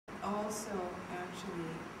also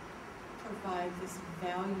actually provide this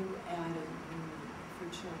value-added learning for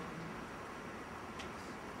children.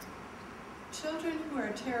 Children who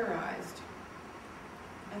are terrorized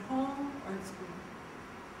at home or at school,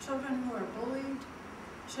 children who are bullied,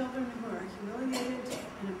 children who are humiliated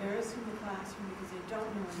and embarrassed in the classroom because they don't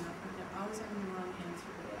know enough, or they're always having the wrong answer,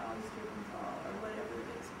 or they always trip and fall, or whatever it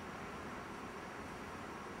is.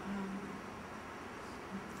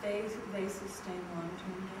 They sustain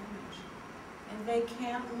long-term damage. And they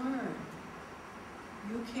can't learn.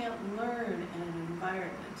 You can't learn in an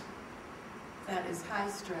environment that is high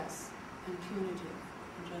stress and punitive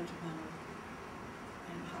and judgmental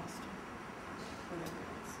and hostile, whatever it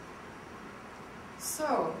is.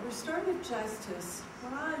 So, restorative justice,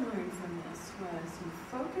 what I learned from this was you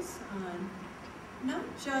focus on not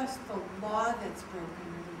just the law that's broken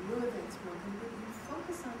or the rule that's broken, but you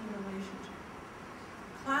focus on the relationship.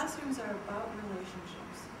 Classrooms are about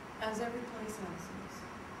relationships, as every place else is.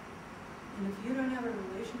 And if you don't have a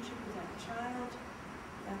relationship with that child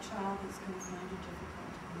is going to find it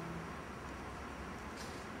difficult to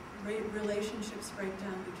learn. Relationships break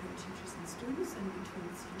down between teachers and students and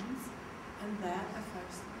between students, and that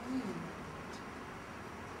affects the learning environment.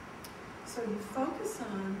 So you focus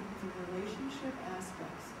on the relationship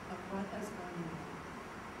aspects of what has gone on.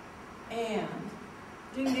 And,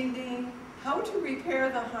 ding, ding, ding, how to repair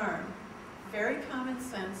the harm. Very common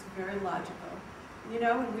sense, very logical. You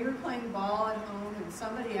know, when we were playing ball at home and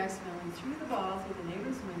somebody accidentally threw the ball through the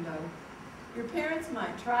neighbor's window, your parents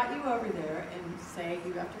might trot you over there and say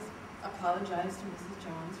you have to apologize to Mrs.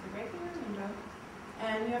 Jones for breaking her window,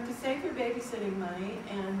 and you have to save your babysitting money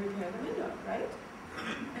and repair the window, right?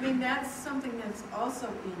 I mean, that's something that's also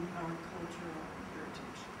in our cultural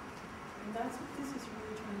heritage. And that's what this is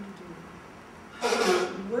really trying to do.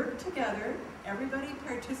 Work together, everybody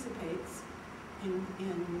participates in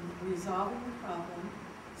resolving the problem.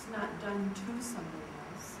 It's not done to somebody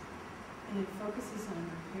else. And it focuses on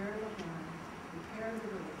repair of the harm, repair of the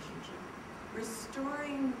relationship,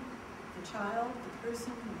 restoring the child, the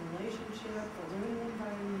person, the relationship, the learning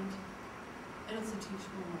environment, and it's a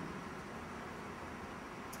teachable moment.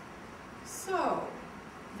 So,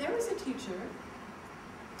 there was a teacher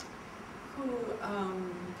who,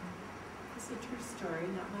 this is a true story,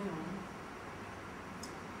 not my own,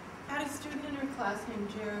 had a student in her class named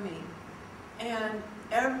Jeremy, and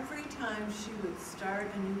every time she would start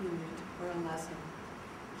a new unit or a lesson,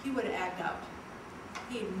 he would act out.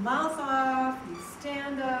 He'd mouth off, he'd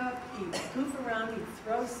stand up, he'd goof around, he'd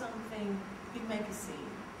throw something, he'd make a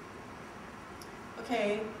scene.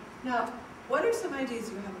 Okay, now, what are some ideas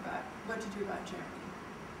you have about what to do about Jeremy?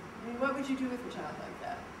 I mean, what would you do with a child like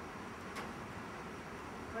that?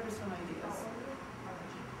 What are some ideas?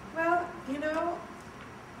 Well, you know,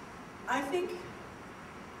 I think,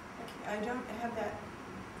 I don't have that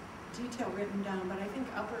detail written down, but I think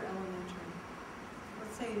upper elementary.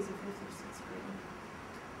 Let's say he's a 5th or 6th grader.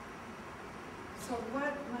 So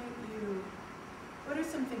what are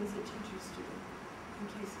some things that teachers do in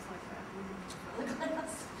cases like that?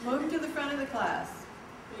 Move to the front of the class.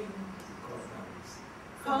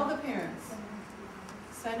 Call the parents.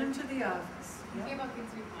 Send them to the office. Thinking about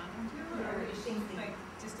things we want them to, or like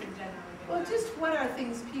just in general? Well, just what are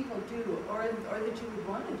things people do, or that you would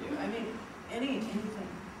want to do? I mean, anything.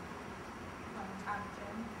 Talk to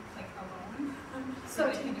them, like alone. So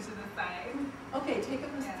like you just to the side. Okay, take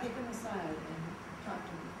them aside and talk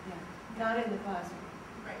to them. Yeah, not in the classroom.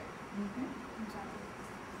 Right. Mm-hmm.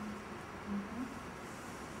 Mm-hmm.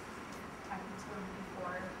 Talking to them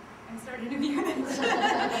before I started a new unit.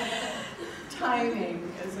 Timing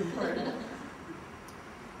is important.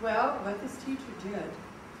 Well, what this teacher did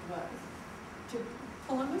was to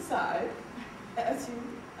pull him aside, as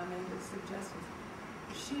Amanda suggested.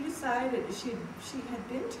 She decided, she had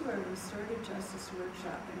been to a restorative justice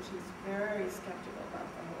workshop, and she's very skeptical about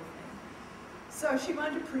the whole thing. So she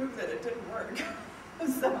wanted to prove that it didn't work.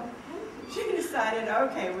 So she decided,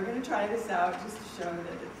 okay, we're going to try this out just to show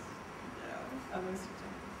that it's, almost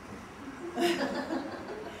exactly.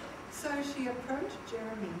 So she approached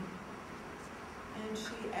Jeremy, and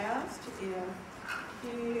she asked if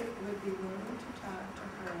he would be willing to talk to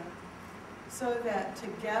her so that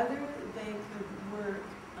together they could work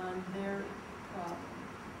on their problem.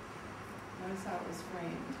 Notice how it was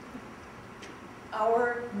framed.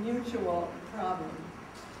 Our mutual problem.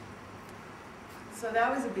 So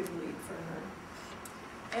that was a big leap for her.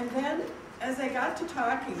 And then, as I got to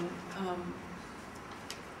talking,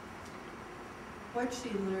 what she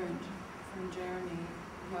learned from Jeremy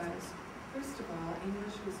was, first of all,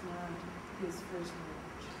 English was not his first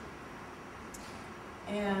language.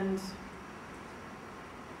 And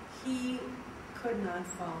he could not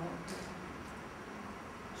follow her.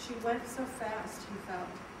 She went so fast, he felt,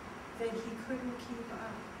 that he couldn't keep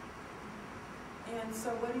up. And so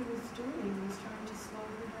what he was doing was trying to slow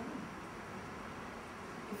her down.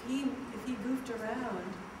 If he goofed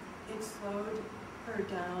around, it slowed her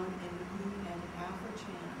down, and he had half a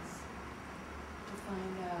chance to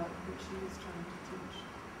find out what she was trying to teach.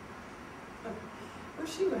 Well,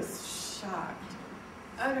 she was shocked,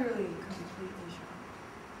 utterly, completely shocked.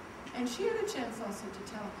 And she had a chance also to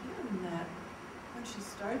tell him that when she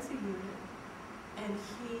starts a unit and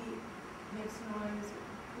he makes noise or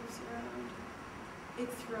moves around, it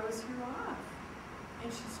throws her off. And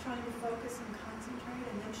she's trying to focus and concentrate,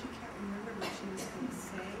 and then she can't remember what she was going to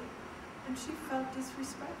say. And she felt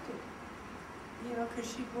disrespected, because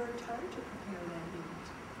she worked hard to prepare that unit.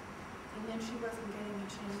 And then she wasn't getting a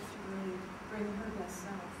chance to really bring her best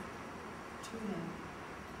self to them.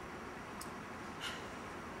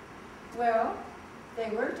 Well, they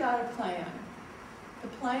worked out a plan. The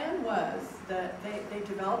plan was that they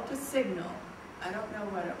developed a signal. I don't know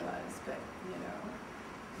what it was, but,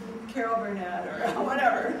 Carol Burnett or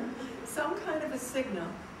whatever. Some kind of a signal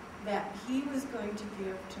that he was going to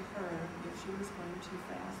give to her if she was going too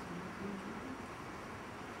fast and he couldn't keep up.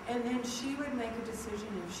 And then she would make a decision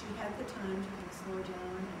if she had the time to kind of slow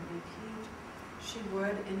down and repeat, she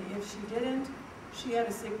would. And if she didn't, she had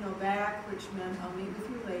a signal back, which meant, I'll meet with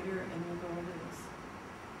you later and we'll go over this.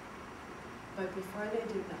 But before they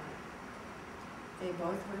did that, they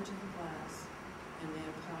both went to the class and they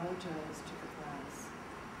apologized to the class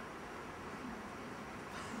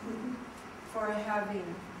for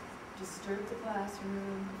having disturbed the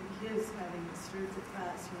classroom, his having disturbed the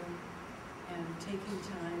classroom, and taking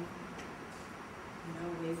time,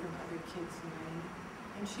 away from other kids learning.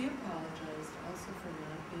 And she apologized also for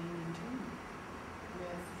not being in tune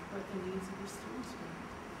with what the needs of her students were.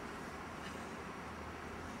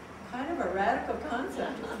 Kind of a radical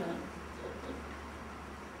concept, isn't it?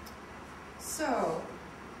 So,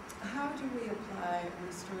 how do we apply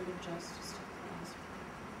restorative justice to the classroom?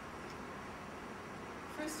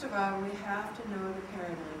 First of all, we have to know the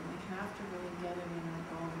paradigm. We have to really get it in our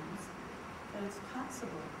bones that it's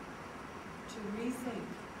possible to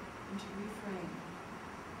rethink and to reframe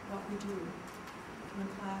what we do in the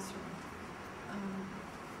classroom.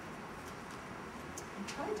 I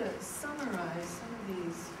tried to summarize some of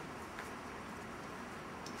these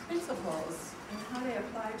principles and how they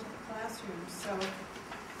apply to the classroom. So,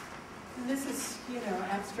 and this is,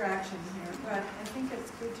 abstraction here, but I think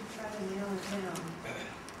it's good to try to nail it down.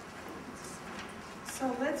 So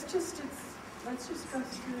let's just go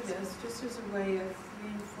through this just as a way of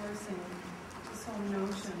reinforcing this whole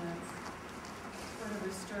notion of what a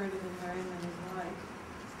restorative environment is like.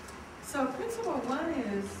 So principle one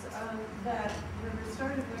is that in a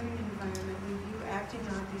restorative learning environment, we view acting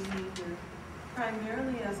out behavior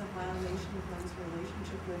primarily as a violation of one's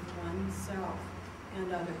relationship with oneself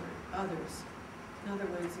and others. In other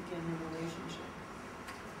words, again, the relationship.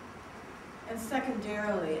 And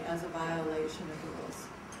secondarily, as a violation of rules.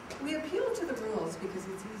 We appeal to the rules because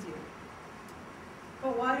it's easier.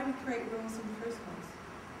 But why do we create rules in the first place?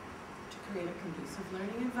 To create a conducive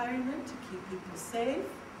learning environment, to keep people safe.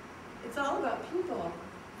 It's all about people,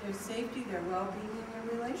 their safety, their well-being, and their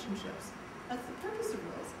relationships. That's the purpose of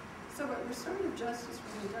rules. So what restorative justice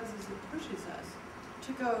really does is it pushes us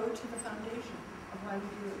to go to the foundation of why we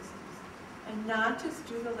do these things. And not just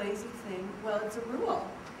do the lazy thing, well, it's a rule.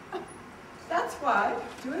 That's why.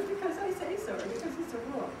 Do it because I say so, or because it's a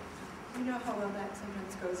rule. You know how well that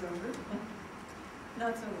sometimes goes over.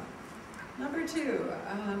 Not so well. Number two,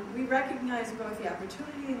 we recognize both the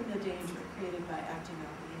opportunity and the danger created by acting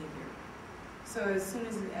out behavior. So as soon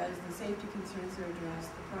as the safety concerns are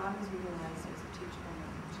addressed, the problem is utilized as a teachable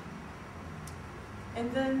moment.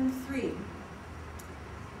 And then three,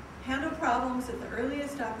 handle problems at the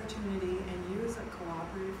earliest opportunity and use a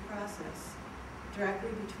cooperative process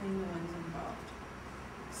directly between the ones involved.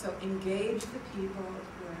 So engage the people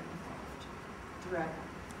who are involved directly.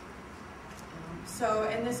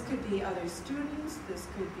 And this could be other students, this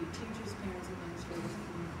could be teachers, parents, administrators,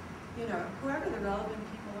 whoever the relevant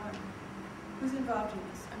people are. Who's involved in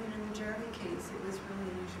this? I mean, in the Jeremy case, it was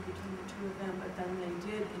really an issue between the two of them, but then they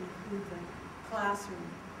did include the classroom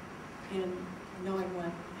in knowing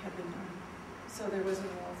what had been done. So there was a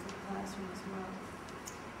role for the classroom as well.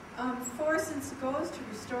 Four, since the goal is to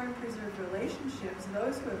restore and preserve relationships,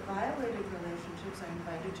 those who have violated relationships are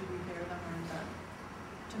invited to repair the harm done,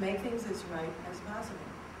 to make things as right as possible.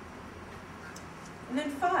 And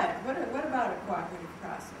then five, what about a cooperative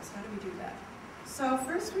process? How do we do that? So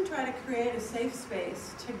first we try to create a safe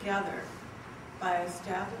space together by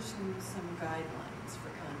establishing some guidelines for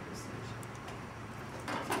conversation.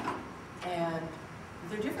 And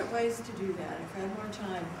there are different ways to do that. If I had more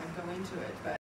time, I'd go into it, but